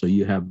free, so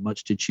you have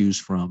much to choose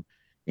from.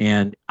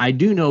 And I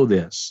do know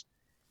this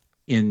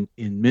in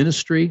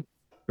ministry,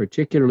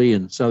 particularly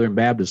in Southern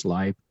Baptist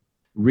life,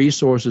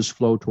 resources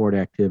flow toward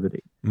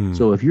activity.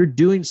 So if you're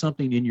doing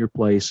something in your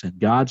place and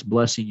God's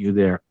blessing you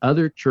there,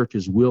 other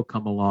churches will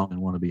come along and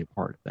want to be a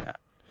part of that.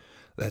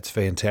 That's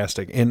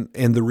fantastic. And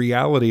the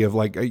reality of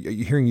like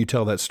hearing you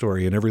tell that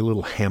story, in every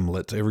little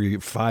hamlet, every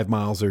 5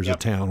 miles there's a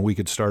town, we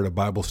could start a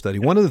Bible study.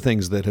 One of the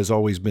things that has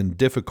always been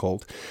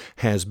difficult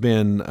has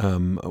been,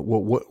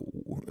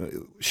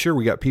 sure,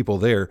 we got people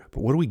there,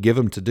 but what do we give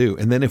them to do?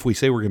 And then if we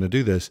say we're going to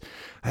do this,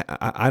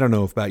 I don't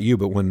know about you,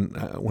 but when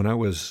I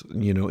was,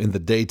 in the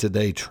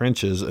day-to-day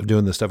trenches of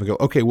doing this stuff, I go,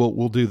 okay,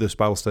 we'll do this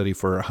Bible study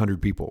for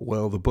 100 people.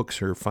 Well, the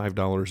books are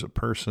 $5 a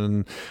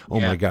person. Oh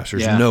my gosh,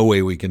 there's no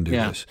way we can do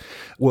this.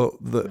 Well,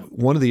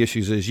 one of the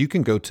issues is you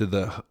can go to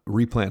the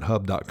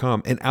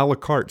replanthub.com and a la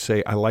carte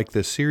say, I like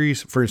this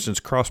series. For instance,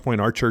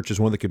 Crosspoint, our church is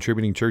one of the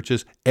contributing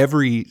churches.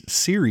 Every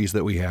series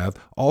that we have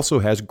also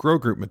has grow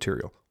group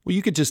material. Well,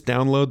 you could just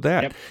download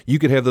that. Yep. You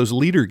could have those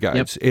leader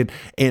guides. Yep.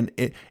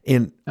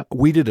 And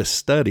we did a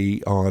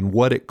study on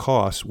what it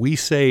costs. We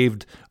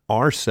saved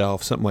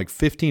ourselves something like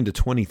 $15,000 to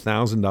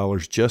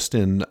 $20,000 just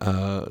in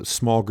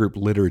small group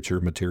literature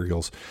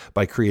materials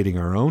by creating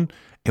our own.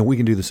 And we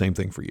can do the same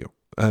thing for you.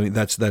 I mean,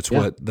 that's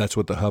what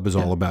the hub is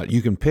all about.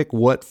 You can pick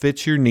what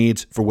fits your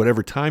needs for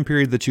whatever time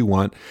period that you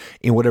want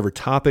in whatever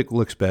topic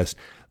looks best.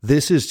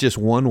 This is just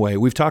one way.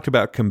 We've talked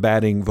about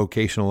combating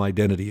vocational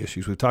identity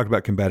issues. We've talked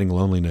about combating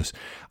loneliness.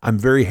 I'm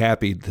very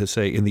happy to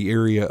say in the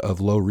area of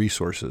low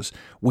resources,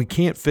 we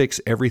can't fix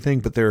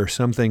everything, but there are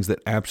some things that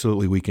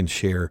absolutely we can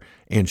share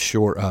and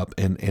shore up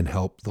and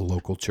help the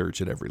local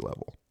church at every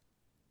level.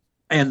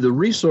 And the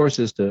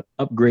resources to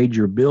upgrade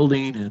your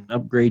building and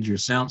upgrade your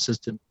sound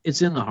system,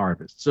 it's in the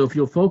harvest. So if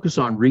you'll focus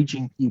on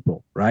reaching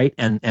people, right?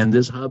 And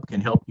this hub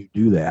can help you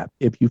do that.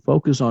 If you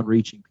focus on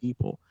reaching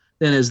people,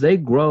 then as they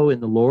grow in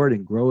the Lord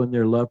and grow in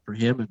their love for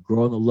Him and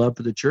grow in the love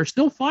for the church,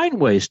 they'll find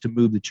ways to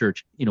move the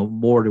church,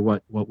 more to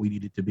what we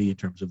need it to be in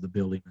terms of the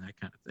building and that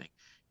kind of thing.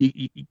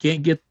 You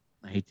can't get,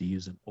 I hate to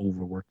use an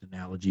overworked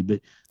analogy,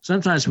 but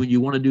sometimes when you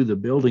want to do the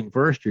building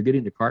first, you're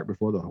getting the cart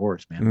before the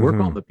horse, man. Mm-hmm.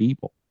 Work on the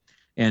people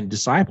and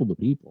disciple the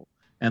people,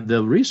 and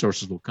the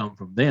resources will come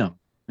from them.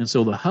 And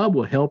so the hub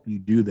will help you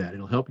do that.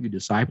 It'll help you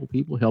disciple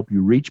people, help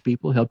you reach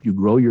people, help you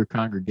grow your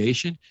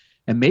congregation,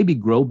 and maybe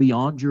grow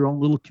beyond your own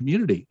little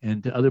community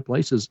and to other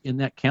places in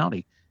that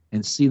county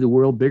and see the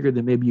world bigger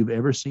than maybe you've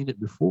ever seen it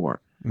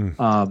before.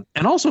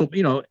 And also,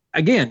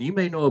 again, you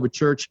may know of a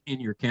church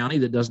in your county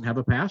that doesn't have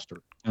a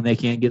pastor and they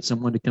can't get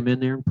someone to come in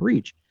there and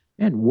preach,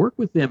 and work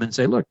with them and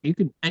say, look, you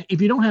can, and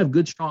if you don't have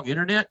good, strong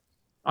internet,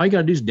 all you got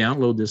to do is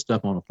download this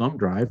stuff on a thumb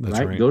drive,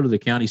 right? Go to the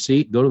county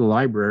seat, go to the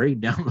library,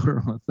 download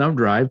it on a thumb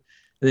drive,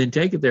 and then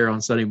take it there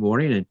on Sunday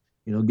morning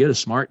and, get a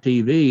smart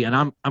TV. And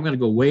I'm going to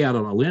go way out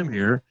on a limb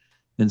here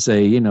and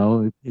say,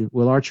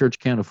 well, our church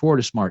can't afford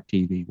a smart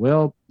TV.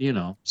 Well,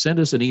 send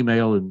us an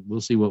email and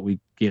we'll see what we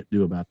can't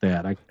do about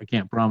that. I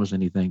can't promise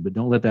anything, but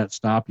don't let that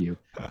stop you.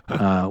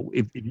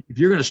 If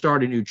you're going to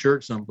start a new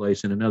church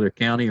someplace in another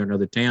county or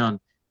another town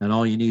and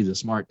all you need is a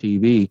smart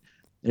TV,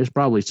 there's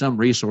probably some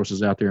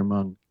resources out there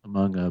among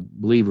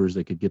believers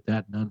that could get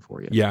that done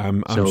for you. Yeah,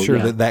 I'm sure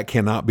that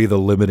cannot be the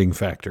limiting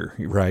factor,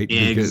 right?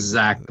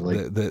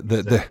 Exactly.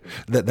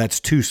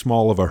 That's too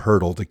small of a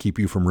hurdle to keep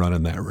you from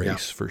running that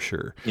race for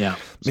sure. Yeah.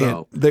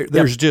 Man,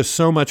 there's just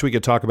so much we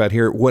could talk about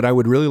here. What I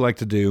would really like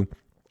to do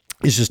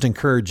is just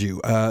encourage you.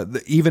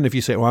 Even if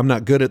you say, well, I'm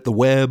not good at the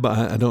web,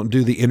 I don't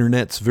do the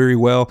internets very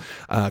well.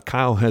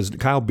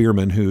 Kyle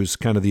Bierman, who's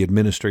kind of the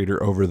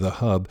administrator over the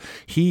hub,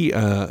 he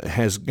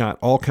has got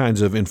all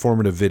kinds of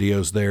informative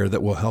videos there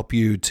that will help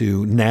you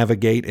to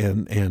navigate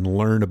and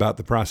learn about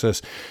the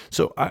process.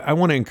 So I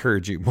want to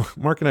encourage you.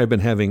 Mark and I have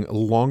been having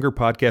longer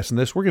podcasts than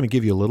this. We're going to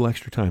give you a little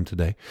extra time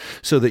today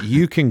so that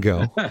you can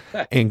go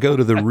and go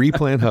to the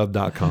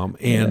replanthub.com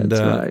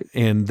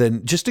and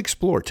then just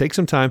explore. Take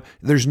some time.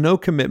 There's no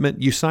commitment.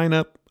 You sign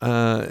up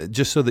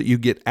just so that you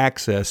get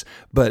access,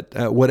 but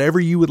whatever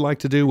you would like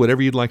to do,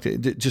 whatever you'd like to,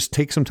 just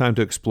take some time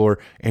to explore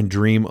and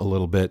dream a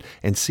little bit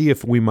and see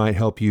if we might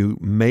help you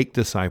make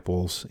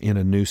disciples in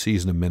a new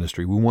season of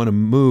ministry. We want to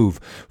move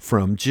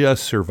from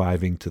just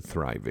surviving to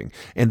thriving.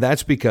 And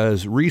that's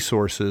because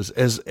resources,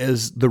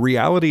 as the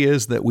reality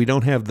is that we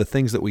don't have the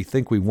things that we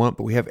think we want,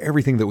 but we have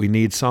everything that we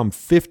need. Psalm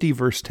 50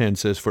 verse 10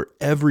 says, for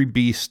every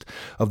beast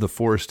of the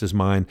forest is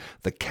mine,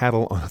 the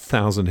cattle on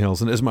 1,000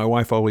 hills. And as my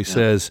wife always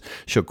says,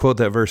 she'll quote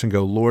that verse and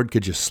go, Lord,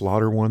 could you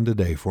slaughter one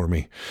today for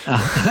me?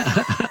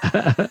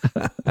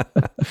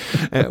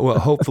 Well,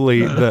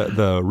 hopefully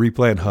the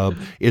Replan Hub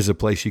is a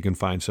place you can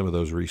find some of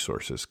those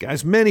resources.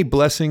 Guys, many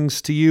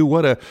blessings to you.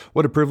 What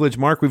a privilege.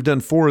 Mark, we've done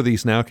 4 of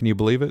these now. Can you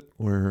believe it?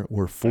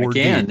 We're 4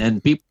 deep.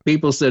 And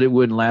people said it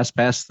wouldn't last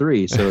past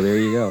 3, so there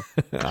you go.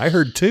 I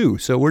heard 2,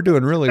 so we're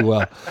doing really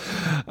well.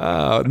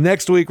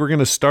 Next week, we're going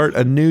to start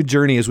a new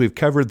journey as we've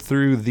covered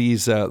through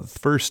these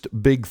first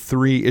big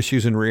 3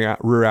 issues in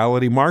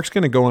rurality. Mark's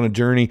going to go on a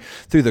journey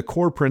through the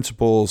core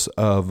principles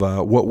of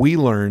what we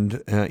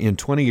learned in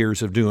 20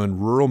 years of doing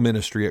rural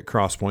ministry at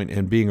Crosspoint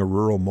and being a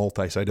rural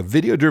multi-site, a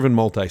video-driven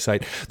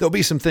multi-site. There'll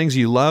be some things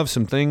you love,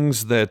 some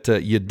things that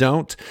you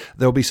don't.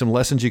 There'll be some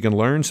lessons you can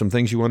learn, some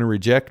things you want to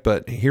reject,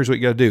 but here's what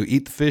you got to do.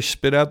 Eat the fish,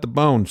 spit out the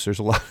bones. There's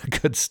a lot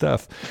of good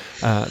stuff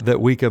that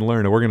we can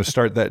learn, and we're going to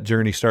start that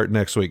journey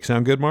next week.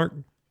 Sound good, Mark?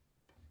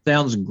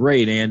 Sounds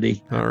great,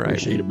 Andy. All right.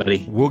 Appreciate it,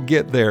 buddy. We'll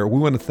get there. We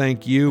want to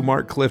thank you,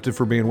 Mark Clifton,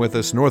 for being with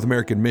us, North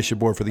American Mission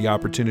Board for the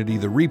opportunity,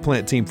 the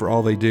Replant team for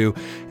all they do,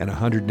 and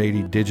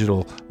 180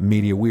 Digital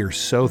Media. We are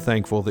so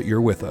thankful that you're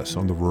with us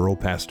on the Rural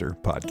Pastor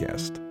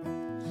Podcast.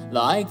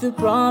 Like the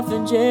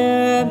prophet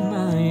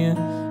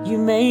Jeremiah, you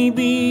may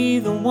be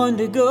the one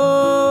to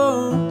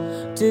go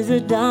to the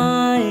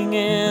dying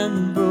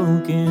and the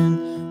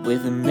broken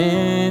with a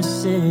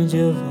message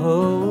of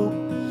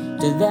hope.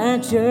 To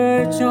that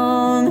church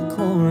on the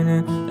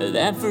corner of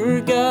that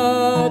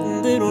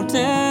forgotten little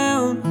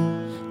town,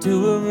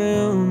 to a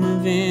room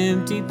of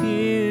empty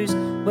pews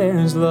where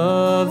his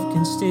love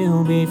can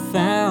still be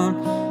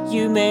found.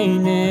 You may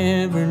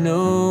never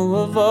know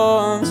of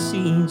all the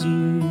seeds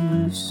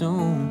you've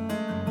sown,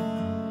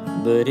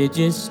 but it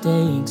just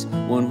takes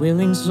one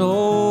willing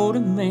soul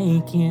to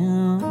make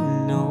him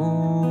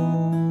known.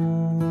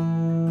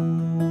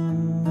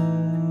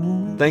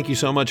 Thank you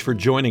so much for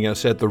joining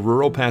us at the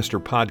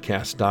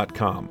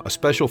ruralpastorpodcast.com. A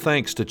special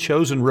thanks to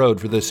Chosen Road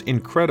for this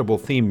incredible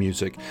theme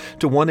music,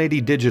 to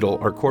 180 Digital,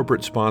 our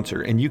corporate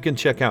sponsor, and you can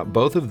check out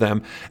both of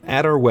them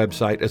at our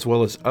website as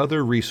well as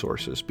other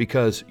resources,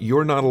 because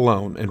you're not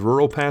alone. And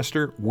Rural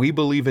Pastor, we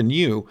believe in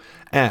you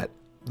at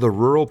the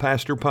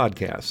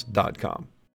ruralpastorpodcast.com.